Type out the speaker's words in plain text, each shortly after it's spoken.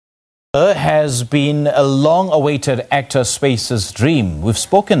Has been a long-awaited actor space's dream. We've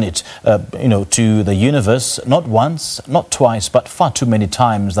spoken it, to the universe not once, not twice, but far too many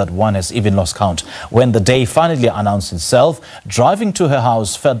times that one has even lost count. When the day finally announced itself, driving to her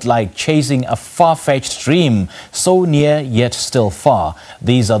house felt like chasing a far-fetched dream, so near yet still far.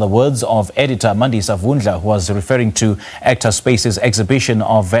 These are the words of Editor Mandisa Vundla, who was referring to Actor Space's exhibition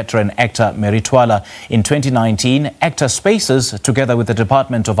of Veteran Actor Mary Twala. In 2019, Actor Spaces, together with the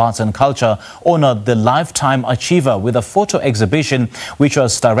Department of Arts and Culture, honored the Lifetime Achiever with a photo exhibition which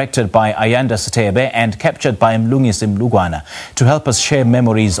was directed by Ayanda Sithebe and captured by Mlungisi Mlugwana. To help us share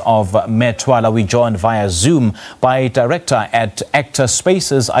memories of Mme Twala, we joined via Zoom by director at Actor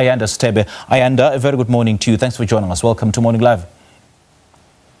Spaces, Ayanda Sithebe. Ayanda, a very good morning to you. Thanks for joining us. Welcome to Morning Live.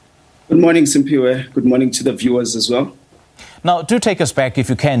 Good morning, Simpiwe. Good morning to the viewers as well. Now, do take us back,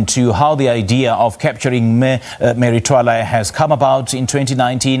 if you can, to how the idea of capturing Mary Twala has come about in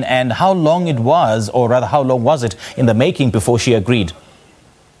 2019 and how long it was, or rather how long was it in the making before she agreed?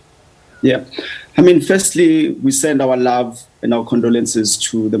 Yeah. Firstly, we send our love and our condolences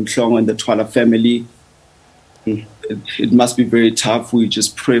to the Mhlongo and the Twala family. It must be very tough. We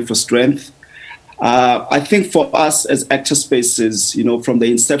just pray for strength. I think for us as Actor Spaces, from the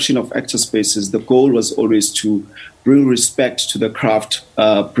inception of Actor Spaces, the goal was always to bring respect to the craft,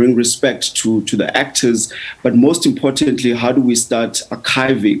 bring respect to the actors, but most importantly, how do we start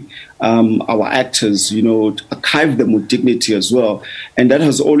archiving our actors, archive them with dignity as well. And that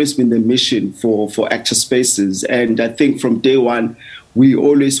has always been the mission for Actor Spaces. And I think from day one, we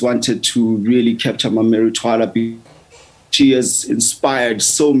always wanted to really capture Mme Mary Twala. She has inspired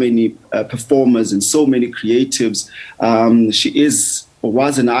so many performers and so many creatives. She is or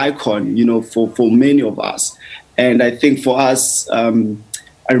was an icon, for many of us. And I think for us,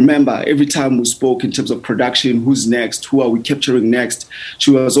 I remember every time we spoke in terms of production, who's next, who are we capturing next,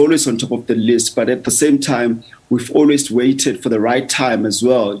 she was always on top of the list. But at the same time, we've always waited for the right time as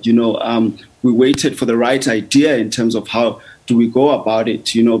well. We waited for the right idea in terms of how do we go about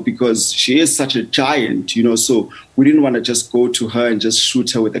it, because she is such a giant, so we didn't want to just go to her and just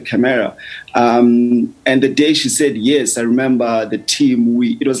shoot her with a camera. And the day she said yes, I remember the team,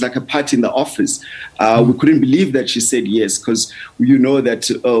 it was like a party in the office. We couldn't believe that she said yes, because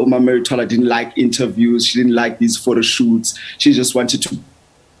that Mme Mary Twala didn't like interviews, she didn't like these photo shoots, she just wanted to.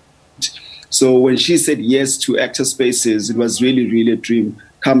 So when she said yes to Actor Spaces, it was really, really a dream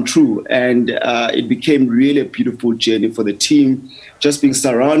come true. And it became really a beautiful journey for the team. Just being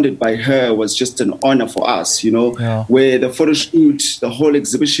surrounded by her was just an honor for us, where the photo shoot, the whole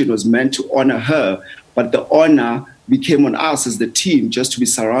exhibition was meant to honor her. But the honor became on us as the team just to be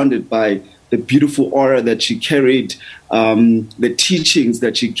surrounded by the beautiful aura that she carried, the teachings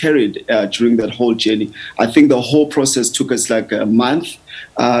that she carried during that whole journey. I think the whole process took us like a month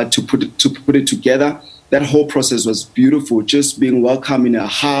to put it together. That whole process was beautiful. Just being welcome in her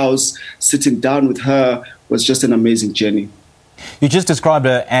house, sitting down with her was just an amazing journey. You just described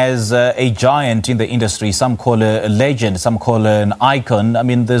her as a giant in the industry. Some call her a legend, some call her an icon.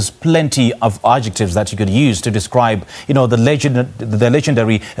 There's plenty of adjectives that you could use to describe, the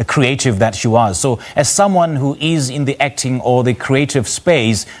legendary creative that she was. So as someone who is in the acting or the creative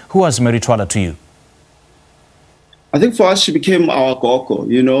space, who was Mary Twala to you? I think for us, she became our gogo,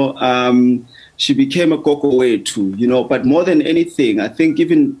 she became a gogo way too, but more than anything, I think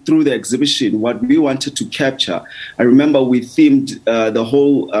even through the exhibition, what we wanted to capture, I remember we themed the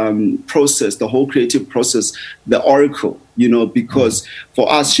whole process, the whole creative process, the oracle, because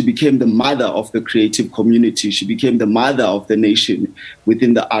for us, she became the mother of the creative community. She became the mother of the nation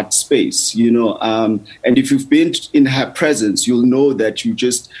within the art space, and if you've been in her presence, you'll know that you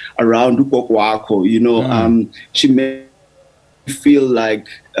just around Ukoko, she made feel like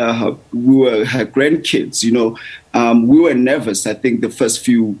we were her grandkids, we were nervous, I think, the first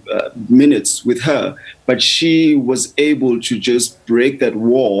few minutes with her, but she was able to just break that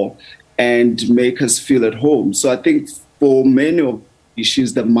wall and make us feel at home. So I think for many of us,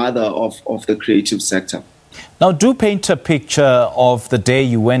 she's the mother of the creative sector. Now, do paint a picture of the day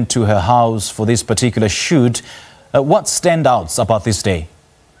you went to her house for this particular shoot. What stands out about this day?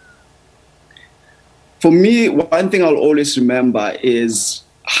 For me, one thing I'll always remember is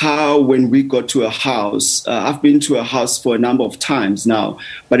how when we got to her house, I've been to her house for a number of times now,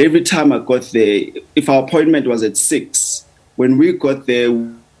 but every time I got there, if our appointment was at 6, when we got there,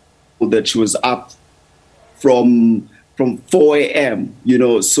 that she was up from 4 a.m.,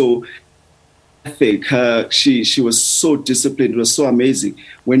 so I think she was so disciplined. It was so amazing.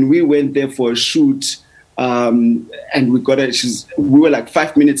 When we went there for a shoot, and we were like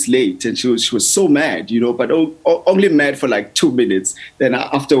 5 minutes late, and she was so mad, but only mad for like 2 minutes. Then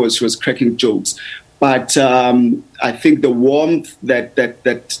afterwards, she was cracking jokes. But I think the warmth that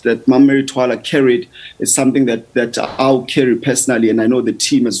Mme Mary Twala carried is something that I'll carry personally, and I know the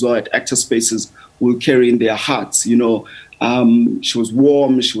team as well at Actor Spaces will carry in their hearts. She was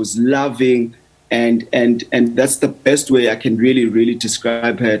warm, she was loving, and that's the best way I can really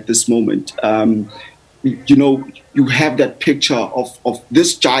describe her at this moment. You have that picture of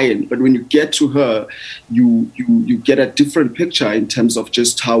this giant, but when you get to her, you get a different picture in terms of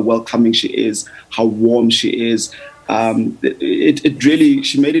just how welcoming she is, how warm she is.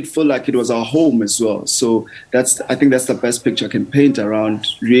 She made it feel like it was our home as well. So I think that's the best picture I can paint around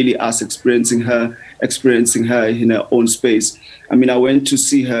really us experiencing her in her own space. I mean, I went to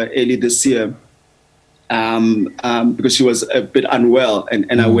see her early this year because she was a bit unwell,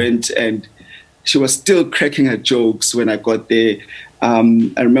 and I went, and she was still cracking her jokes when I got there. I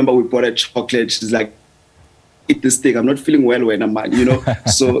remember we bought her chocolate. She's like, "Eat this thing. I'm not feeling well when I'm at,"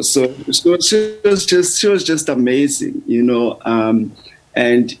 So she was just amazing,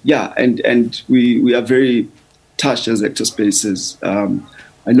 and we are very touched as Actor Spaces.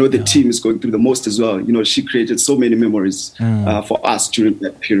 I know the team is going through the most as well. She created so many memories for us during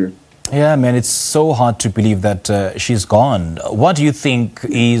that period. Yeah, man, it's so hard to believe that she's gone. What do you think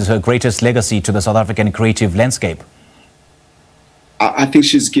is her greatest legacy to the South African creative landscape? I think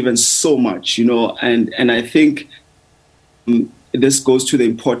she's given so much, and I think this goes to the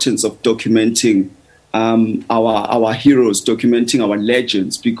importance of documenting our heroes, documenting our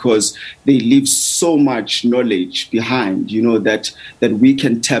legends, because they leave so much knowledge behind, that we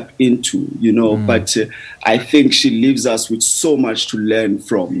can tap into, But I think she leaves us with so much to learn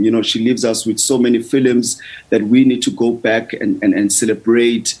from. She leaves us with so many films that we need to go back and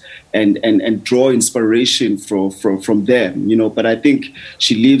celebrate and draw inspiration from them. But I think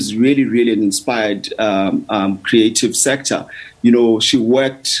she leaves really an inspired creative sector. She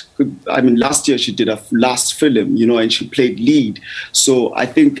worked, last year she did a last film, and she played lead. So I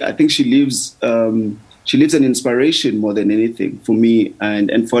think she leaves an inspiration more than anything for me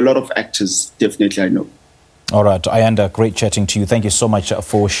and for a lot of actors, definitely, I know. All right, Ayanda, great chatting to you. Thank you so much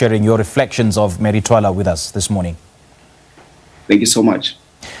for sharing your reflections of Mary Twala with us this morning. Thank you so much.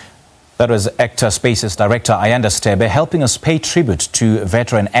 That was Actor Spaces Director Ayanda Sithebe helping us pay tribute to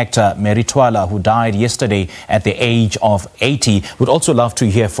veteran actor Mary Twala, who died yesterday at the age of 80. We'd also love to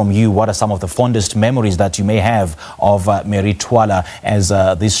hear from you. What are some of the fondest memories that you may have of Mary Twala, as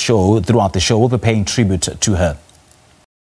throughout the show, we'll be paying tribute to her.